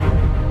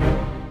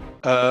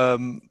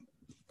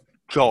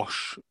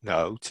Josh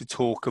now to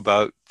talk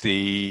about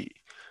the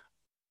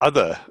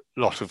other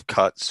lot of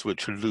cuts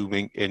which are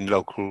looming in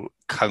local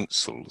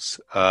councils.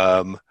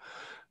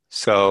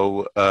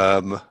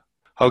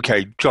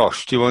 Okay,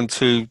 Josh, do you want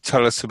to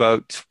tell us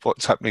about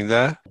what's happening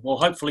there? Well,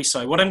 hopefully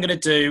so. What I'm going to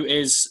do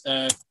is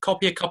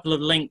copy a couple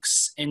of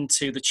links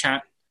into the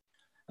chat,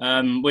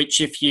 which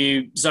if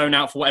you zone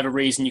out for whatever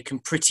reason, you can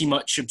pretty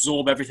much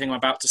absorb everything I'm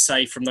about to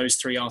say from those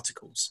three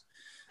articles,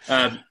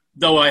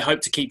 though I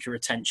hope to keep your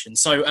attention.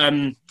 So,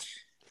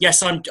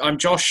 yes, I'm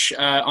Josh.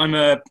 I'm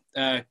a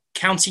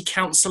county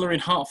councillor in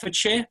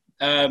Hertfordshire.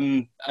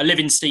 I live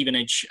in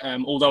Stevenage,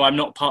 although I'm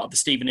not part of the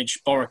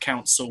Stevenage Borough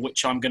Council,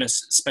 which I'm going to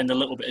spend a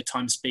little bit of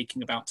time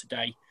speaking about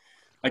today.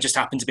 I just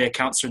happen to be a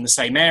councillor in the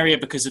same area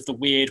because of the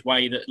weird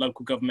way that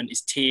local government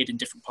is tiered in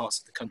different parts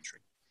of the country.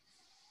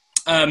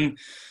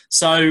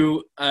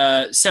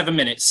 7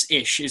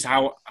 minutes-ish is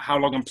how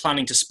long I'm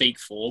planning to speak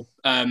for,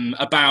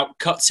 about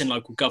cuts in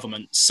local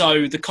government.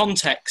 So the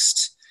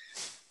context,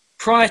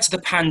 prior to the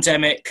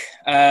pandemic,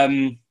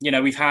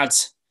 we've had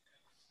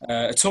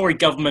a Tory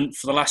government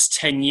for the last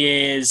 10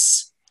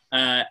 years,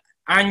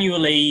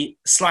 annually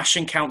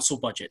slashing council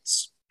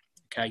budgets.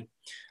 Okay,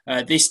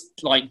 this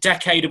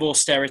decade of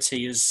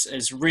austerity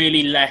has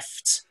really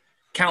left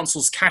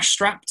councils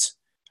cash-strapped,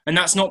 and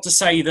that's not to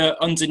say that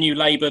under New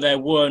Labour there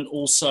weren't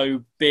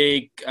also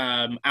big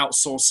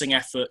outsourcing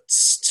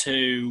efforts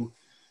to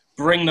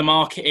bring the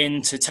market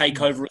in to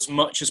take over as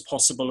much as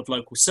possible of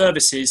local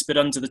services. But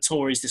under the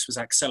Tories, this was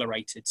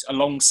accelerated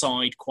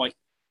alongside quite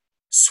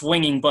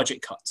swinging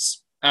budget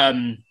cuts.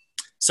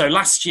 So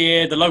last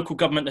year, the Local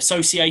Government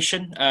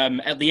Association,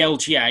 at the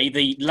LGA,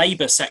 the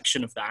Labour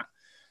section of that,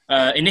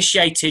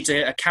 initiated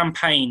a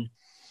campaign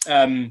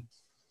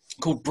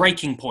called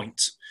Breaking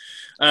Point.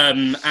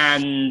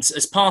 And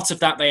as part of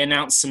that, they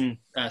announced some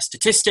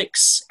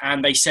statistics,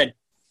 and they said,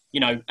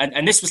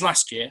 and this was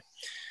last year,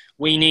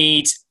 we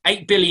need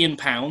 £8 billion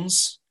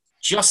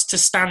just to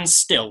stand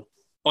still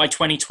by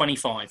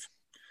 2025.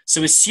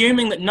 So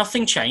assuming that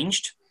nothing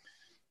changed,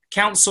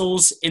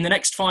 councils in the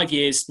next 5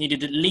 years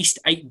needed at least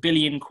 8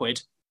 billion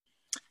quid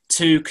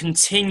to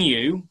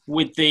continue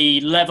with the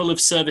level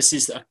of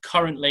services that are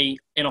currently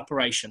in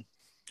operation.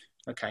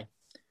 Okay.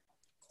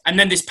 And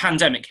then this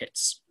pandemic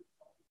hits.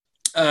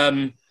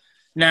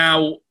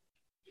 Now,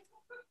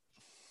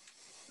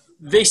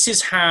 this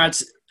has had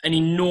an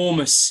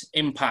enormous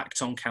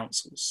impact on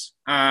councils.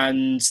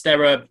 And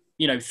there are,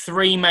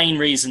 three main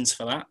reasons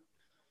for that.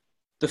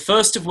 The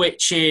first of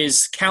which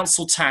is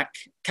council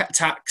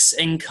tax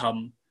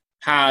income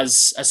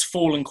has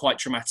fallen quite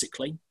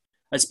dramatically.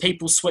 As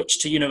people switch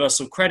to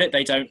universal credit,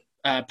 they don't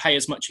pay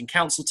as much in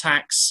council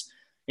tax.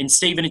 In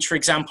Stevenage, for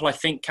example, I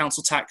think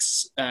council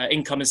tax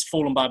income has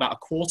fallen by about a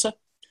quarter,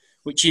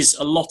 which is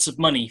a lot of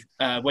money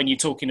when you're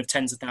talking of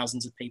tens of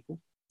thousands of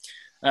people.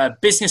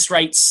 Business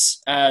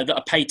rates that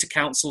are paid to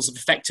councils have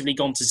effectively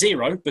gone to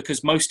zero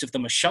because most of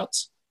them are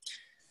shut.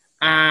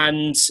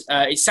 And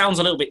it sounds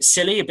a little bit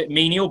silly, a bit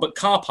menial, but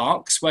car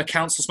parks, where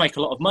councils make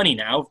a lot of money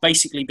now, have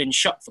basically been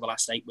shut for the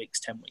last 8 weeks,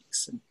 10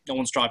 weeks. And no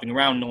one's driving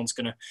around, no one's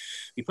going to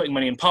be putting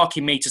money in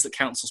parking meters that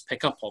councils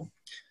pick up on.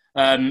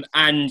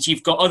 And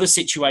you've got other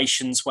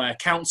situations where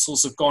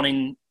councils have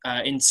gone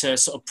into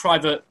sort of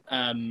private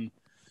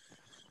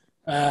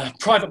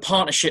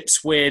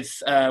partnerships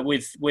with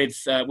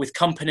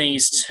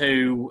companies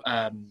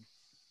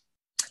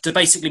to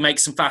basically make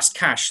some fast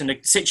cash. And the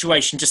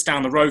situation just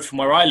down the road from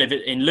where I live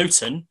in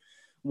Luton,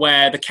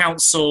 where the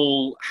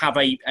council have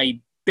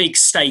a big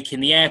stake in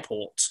the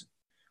airport.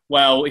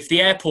 Well, if the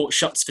airport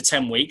shuts for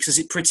 10 weeks, as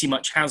it pretty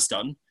much has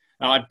done,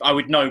 I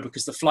would know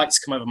because the flights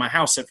come over my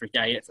house every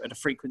day at a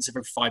frequency of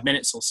every 5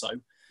 minutes or so.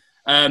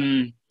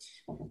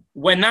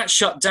 When that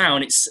shut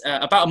down, it's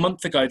about a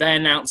month ago, they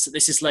announced that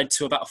this has led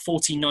to about a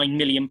 £49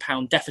 million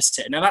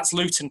deficit. Now, that's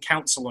Luton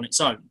Council on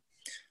its own.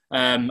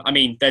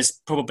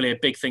 There's probably a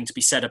big thing to be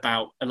said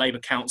about a Labour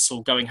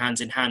council going hand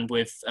in hand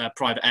with a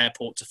private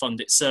airport to fund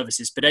its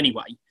services. But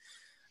anyway,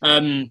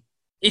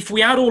 if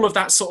we add all of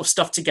that sort of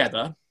stuff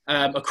together,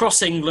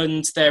 across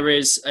England, there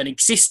is an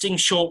existing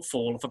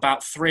shortfall of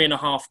about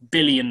 £3.5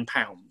 billion.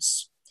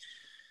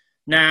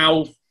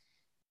 Now,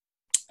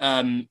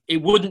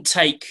 it wouldn't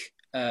take,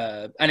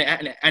 and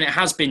it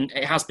has been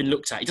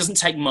looked at. It doesn't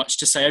take much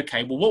to say,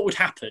 okay, well, what would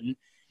happen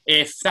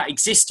if that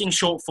existing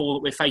shortfall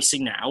that we're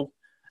facing now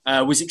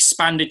was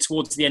expanded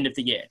towards the end of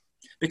the year?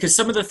 Because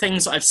some of the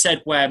things that I've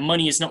said where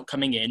money is not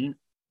coming in,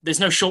 there's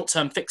no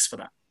short-term fix for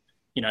that.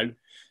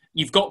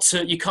 You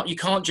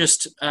can't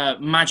just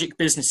magic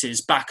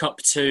businesses back up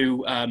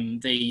to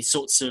the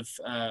sorts of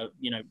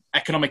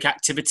economic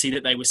activity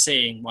that they were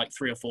seeing like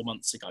 3 or 4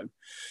 months ago.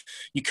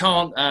 You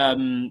can't,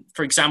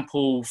 for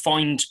example,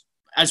 find,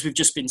 as we've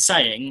just been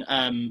saying,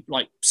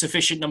 like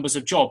sufficient numbers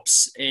of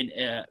jobs in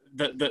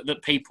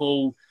that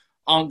people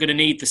aren't going to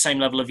need the same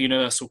level of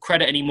universal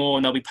credit anymore,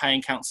 and they'll be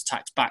paying council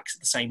tax back at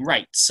the same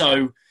rate.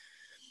 So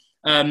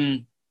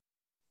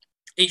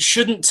it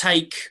shouldn't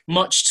take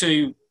much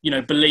to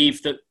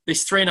believe that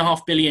this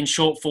 £3.5 billion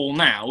shortfall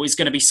now is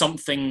going to be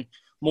something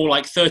more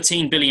like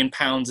 £13 billion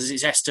as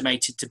it's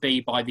estimated to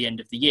be by the end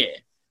of the year.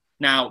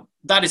 Now,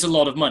 that is a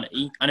lot of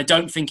money, and I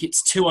don't think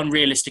it's too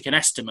unrealistic an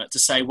estimate to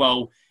say,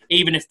 well,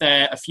 even if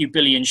they're a few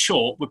billion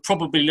short, we're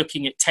probably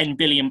looking at £10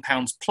 billion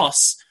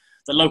plus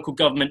the local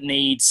government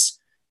needs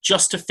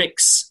just to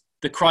fix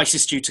the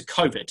crisis due to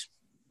COVID.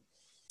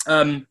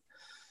 Now,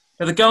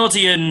 The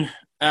Guardian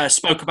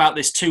spoke about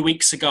this 2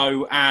 weeks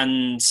ago,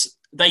 and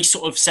they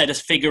sort of said a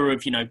figure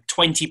of,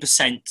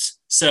 20%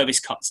 service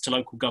cuts to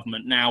local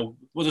government. Now,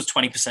 what does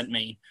 20%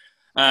 mean?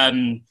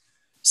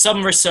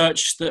 Some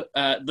research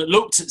that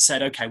looked at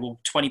said, okay, well,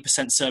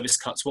 20% service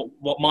cuts,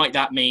 what might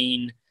that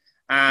mean?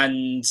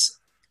 And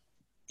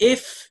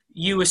if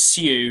you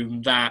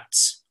assume that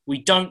we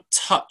don't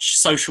touch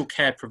social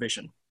care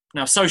provision,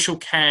 now social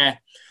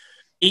care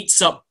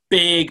eats up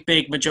the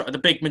big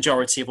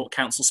majority of what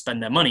councils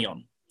spend their money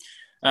on.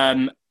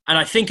 And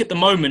I think at the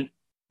moment,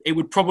 it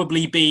would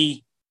probably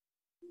be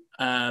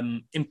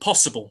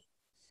impossible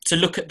to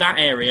look at that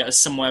area as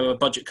somewhere where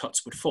budget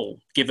cuts would fall,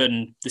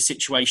 given the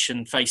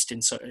situation faced in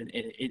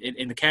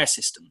the care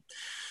system.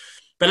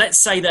 But let's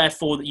say,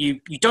 therefore, that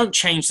you don't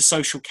change the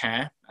social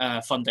care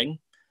funding.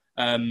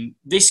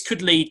 This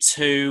could lead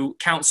to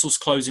councils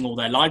closing all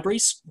their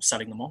libraries, or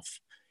selling them off.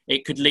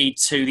 It could lead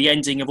to the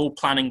ending of all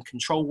planning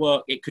control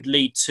work. It could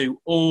lead to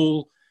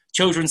all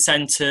children's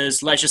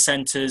centres, leisure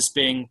centres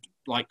being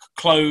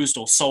closed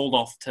or sold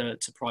off to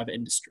private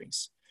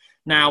industries.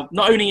 Now,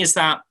 not only is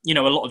that, a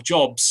lot of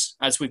jobs,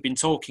 as we've been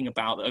talking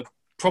about, that are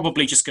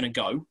probably just going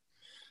to go,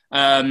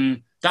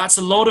 that's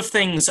a lot of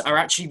things that are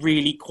actually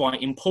really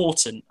quite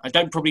important. I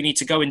don't probably need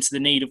to go into the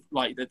need of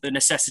the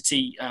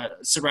necessity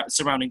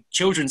surrounding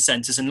children's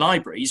centres and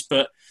libraries,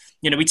 but,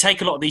 we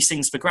take a lot of these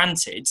things for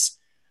granted.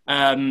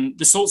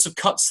 The sorts of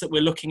cuts that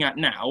we're looking at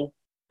now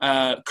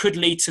could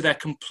lead to their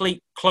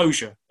complete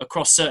closure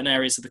across certain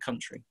areas of the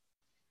country.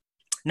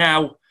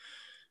 Now,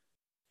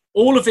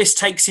 all of this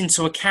takes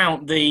into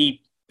account the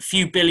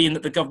few billion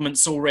that the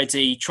government's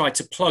already tried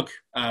to plug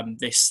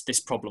this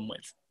problem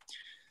with.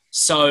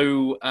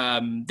 So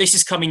this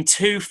is coming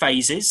 2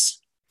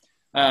 phases.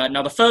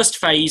 Now, the first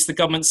phase, the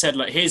government said,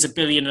 look, here's £1.5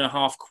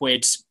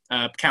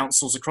 billion,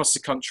 councils across the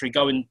country,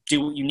 go and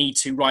do what you need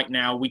to right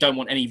now. We don't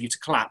want any of you to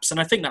collapse. And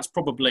I think that's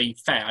probably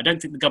fair. I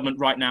don't think the government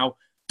right now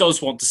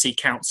does want to see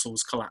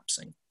councils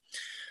collapsing.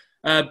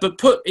 But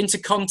put into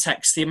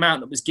context the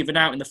amount that was given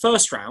out in the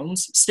first round,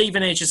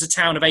 Stevenage is a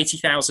town of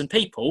 80,000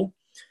 people.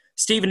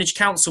 Stevenage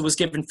Council was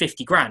given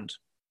 50 grand.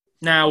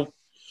 Now,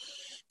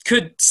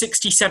 could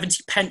 60,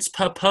 70 pence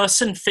per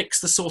person fix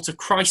the sort of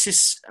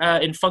crisis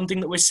in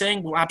funding that we're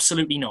seeing? Well,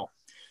 absolutely not.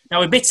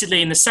 Now,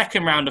 admittedly, in the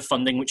second round of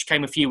funding, which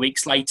came a few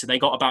weeks later, they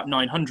got about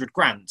 900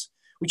 grand,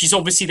 which is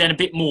obviously then a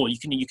bit more. You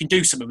can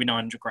do something with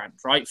 900 grand,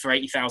 right? For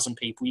 80,000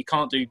 people, you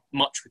can't do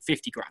much with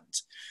 50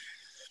 grand.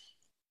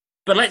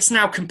 But let's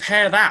now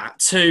compare that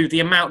to the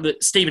amount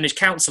that Stevenage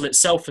Council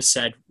itself has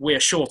said we're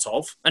short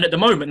of. And at the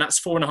moment, that's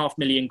 £4.5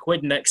 million,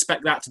 and they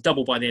expect that to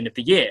double by the end of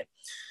the year.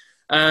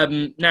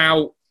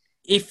 Now,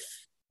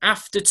 if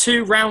after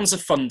 2 rounds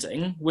of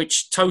funding,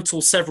 which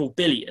total several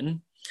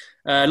billion,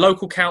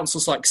 local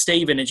councils like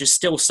Stevenage are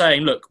still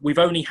saying, look, we've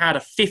only had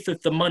 1/5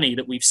 of the money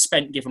that we've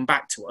spent given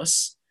back to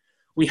us.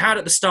 We had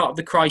at the start of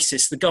the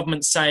crisis, the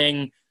government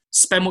saying,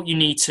 spend what you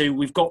need to.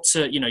 We've got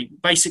to,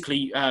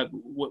 basically...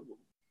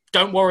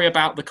 don't worry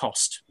about the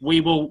cost.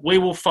 We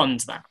will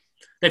fund that.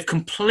 They've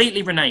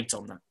completely reneged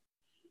on that.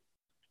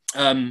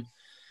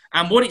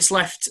 And what it's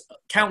left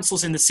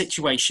councils in the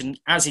situation,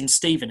 as in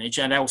Stevenage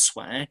and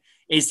elsewhere,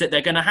 is that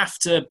they're going to have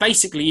to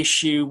basically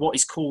issue what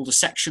is called a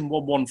Section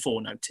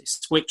 114 notice,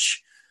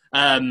 which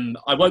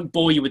I won't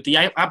bore you with the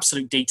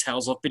absolute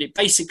details of, but it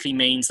basically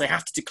means they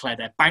have to declare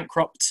they're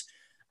bankrupt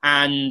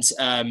and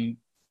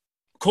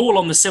call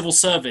on the civil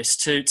service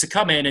to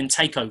come in and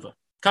take over.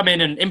 Come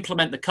in and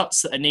implement the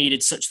cuts that are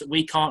needed, such that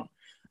we can't,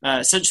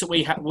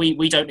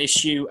 we don't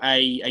issue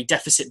a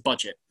deficit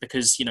budget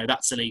because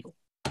that's illegal.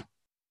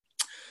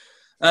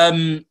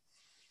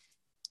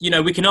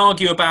 We can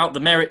argue about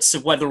the merits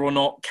of whether or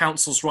not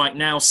councils right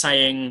now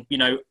saying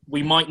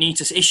we might need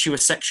to issue a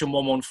Section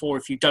 114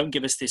 if you don't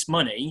give us this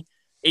money.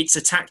 It's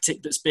a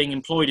tactic that's being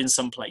employed in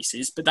some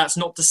places, but that's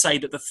not to say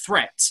that the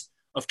threat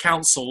of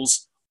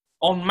councils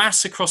en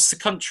masse across the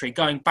country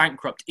going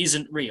bankrupt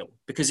isn't real,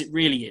 because it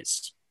really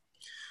is.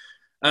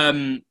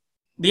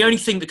 The only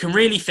thing that can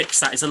really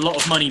fix that is a lot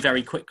of money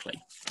very quickly.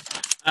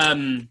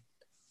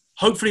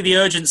 Hopefully the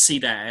urgency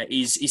there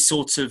is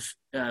sort of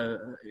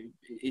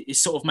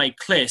made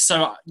clear.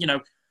 So,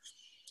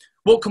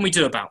 what can we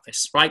do about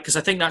this, right? Because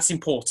I think that's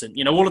important.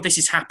 All of this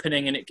is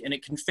happening and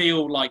it can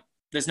feel like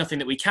there's nothing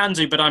that we can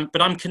do, but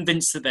I'm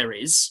convinced that there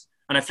is.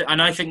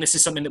 And I think this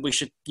is something that we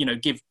should,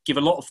 give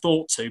a lot of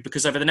thought to,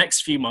 because over the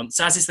next few months,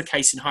 as is the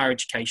case in higher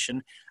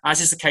education,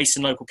 as is the case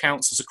in local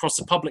councils across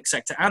the public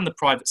sector and the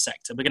private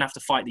sector, we're going to have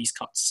to fight these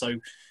cuts. So,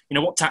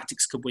 what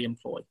tactics could we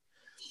employ?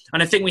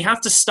 And I think we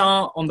have to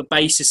start on the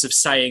basis of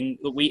saying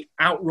that we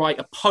outright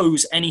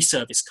oppose any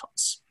service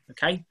cuts,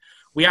 okay?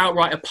 We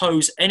outright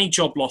oppose any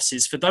job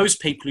losses for those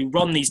people who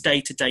run these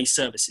day-to-day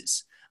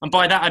services. And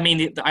by that, I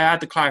mean, I add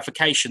the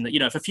clarification that,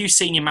 if a few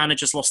senior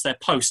managers lost their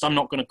post, I'm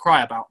not going to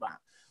cry about that.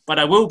 But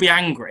I will be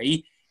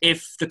angry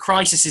if the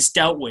crisis is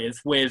dealt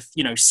with,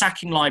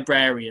 sacking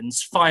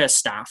librarians, fire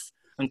staff,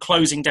 and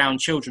closing down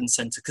children's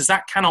centres, because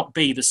that cannot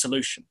be the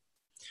solution.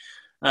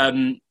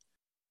 And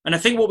I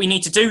think what we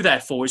need to do,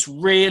 therefore, is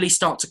really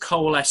start to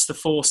coalesce the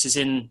forces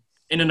in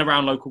and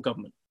around local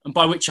government. And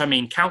by which I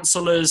mean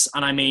councillors,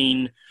 and I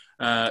mean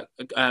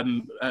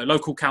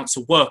local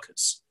council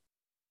workers.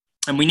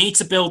 And we need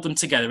to build them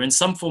together in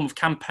some form of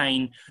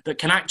campaign that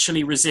can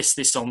actually resist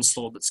this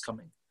onslaught that's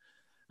coming.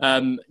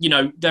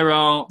 There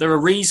are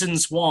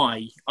reasons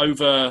why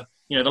over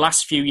the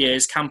last few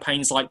years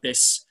campaigns like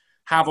this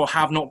have or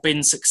have not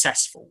been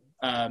successful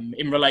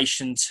in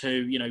relation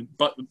to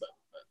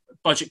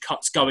budget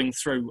cuts going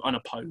through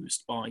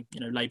unopposed by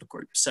Labour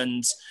groups.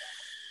 And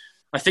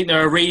I think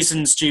there are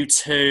reasons due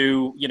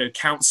to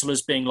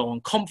councillors being low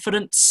on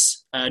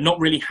confidence, not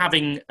really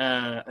having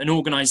an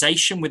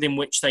organisation within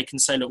which they can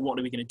say, look, what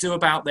are we going to do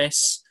about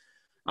this?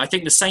 I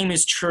think the same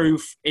is true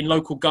in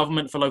local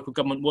government for local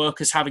government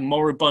workers having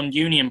moribund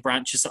union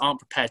branches that aren't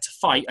prepared to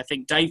fight. I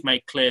think Dave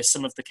made clear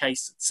some of the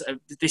cases of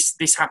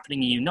this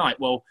happening in Unite.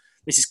 Well,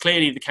 this is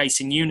clearly the case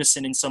in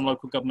Unison in some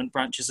local government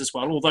branches as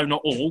well, although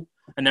not all.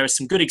 And there are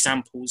some good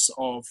examples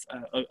of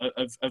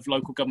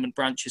local government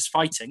branches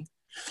fighting.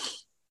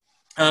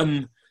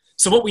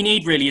 So what we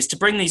need really is to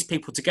bring these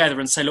people together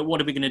and say, look, what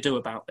are we going to do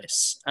about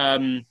this?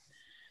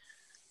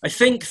 I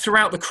think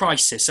throughout the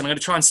crisis, and I'm going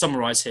to try and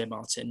summarise here,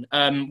 Martin,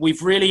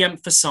 we've really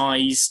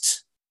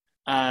emphasised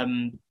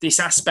this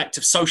aspect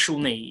of social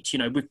need.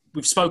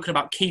 We've spoken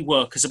about key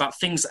workers, about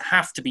things that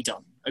have to be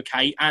done,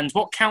 okay? And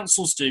what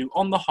councils do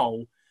on the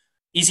whole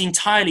is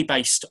entirely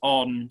based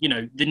on,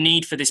 the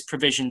need for this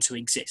provision to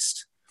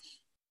exist.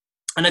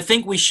 And I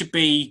think we should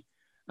be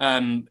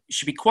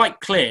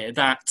quite clear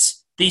that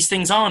these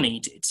things are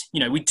needed.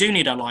 We do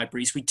need our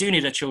libraries, we do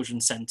need our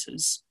children's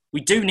centres,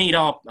 we do need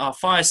our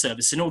fire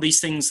service and all these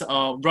things that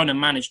are run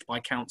and managed by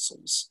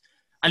councils,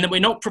 and that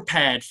we're not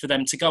prepared for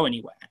them to go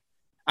anywhere.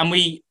 And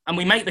we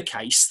make the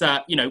case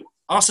that,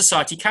 our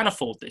society can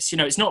afford this.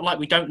 It's not like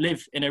we don't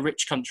live in a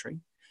rich country,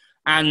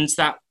 and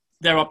that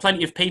there are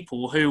plenty of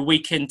people who we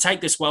can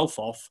take this wealth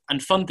off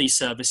and fund these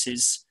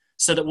services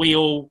so that we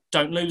all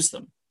don't lose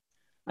them.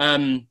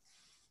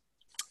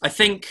 I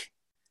think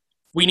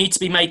we need to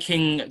be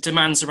making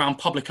demands around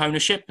public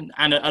ownership,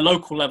 and at a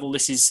local level,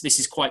 this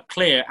is quite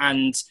clear.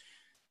 And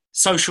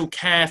social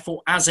care,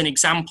 for as an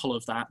example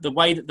of that, the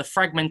way that the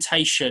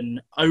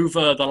fragmentation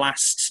over the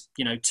last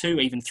 2,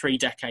 even 3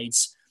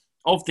 decades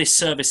of this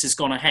service has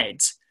gone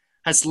ahead,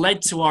 has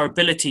led to our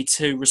ability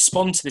to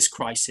respond to this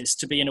crisis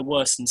to be in a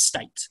worsened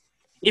state.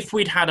 If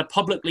we'd had a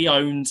publicly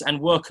owned and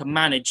worker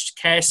managed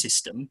care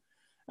system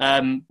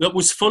that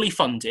was fully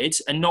funded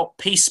and not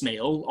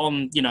piecemeal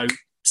on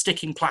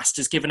sticking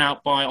plasters given out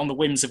on the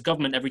whims of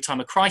government every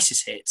time a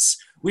crisis hits,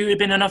 we would have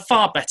been in a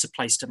far better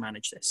place to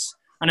manage this.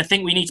 And I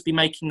think we need to be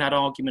making that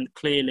argument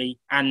clearly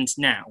and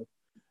now,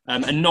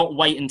 and not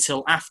wait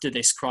until after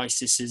this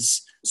crisis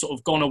has sort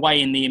of gone away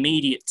in the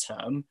immediate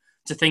term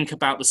to think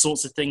about the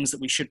sorts of things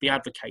that we should be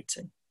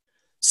advocating.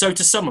 So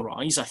to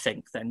summarise, I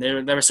think then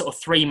there are sort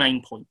of 3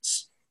 main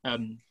points.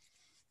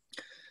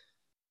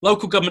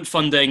 Local government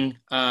funding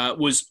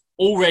was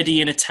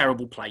already in a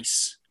terrible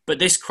place, but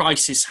this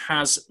crisis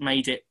has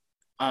made it,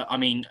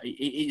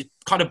 it's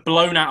kind of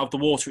blown out of the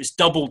water. It's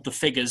doubled the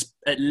figures,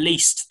 at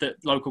least,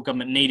 that local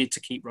government needed to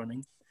keep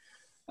running.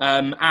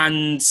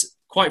 And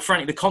quite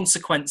frankly, the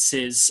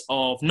consequences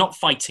of not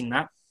fighting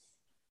that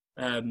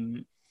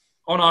on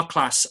our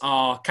class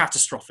are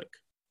catastrophic.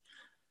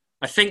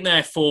 I think,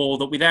 therefore,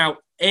 that without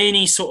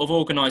any sort of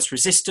organised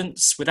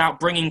resistance, without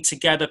bringing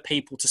together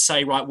people to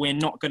say, right, we're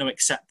not going to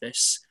accept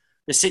this,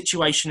 the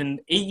situation,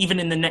 even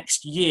in the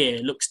next year,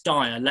 looks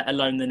dire, let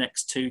alone the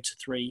next 2 to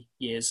 3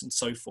 years and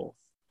so forth.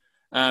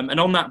 And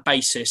on that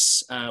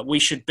basis, we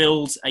should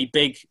build a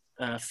big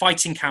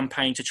fighting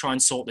campaign to try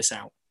and sort this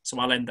out. So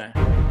I'll end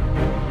there.